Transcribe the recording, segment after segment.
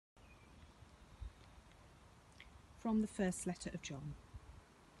from the first letter of John.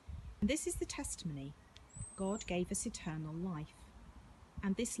 And this is the testimony: God gave us eternal life,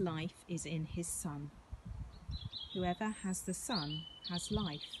 and this life is in his Son. Whoever has the Son has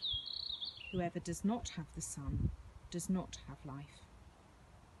life. Whoever does not have the Son does not have life.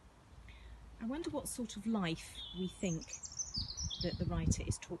 I wonder what sort of life we think that the writer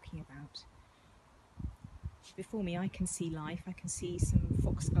is talking about. Before me I can see life. I can see some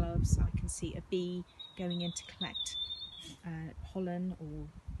foxgloves. I can see a bee going in to collect pollen or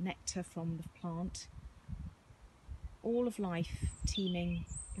nectar from the plant. All of life teeming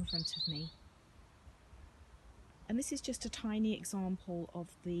in front of me. And this is just a tiny example of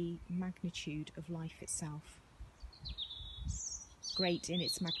the magnitude of life itself, great in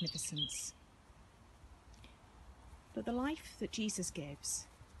its magnificence. But the life that Jesus gives,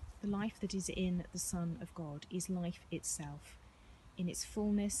 the life that is in the Son of God, is life itself, in its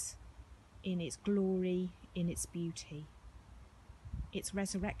fullness, in its glory, in its beauty. It's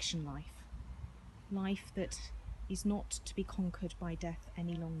resurrection life, life that is not to be conquered by death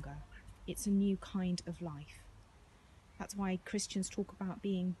any longer. It's a new kind of life. That's why Christians talk about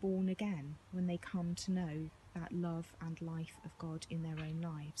being born again when they come to know that love and life of God in their own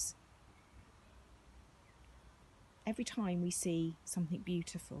lives. Every time we see something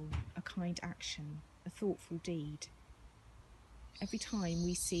beautiful, a kind action, a thoughtful deed, every time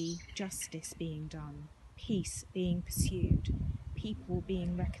we see justice being done, peace being pursued, people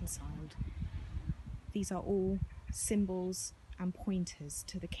being reconciled, these are all symbols and pointers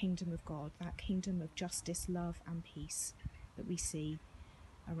to the kingdom of God, that kingdom of justice, love and peace that we see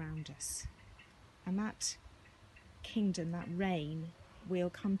around us. And that kingdom, that reign, will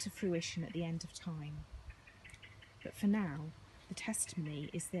come to fruition at the end of time. But for now, the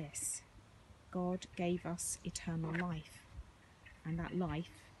testimony is this: God gave us eternal life, and that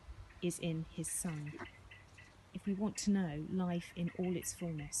life is in his Son. If we want to know life in all its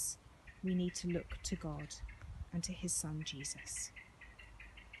fullness, we need to look to God and to his Son Jesus.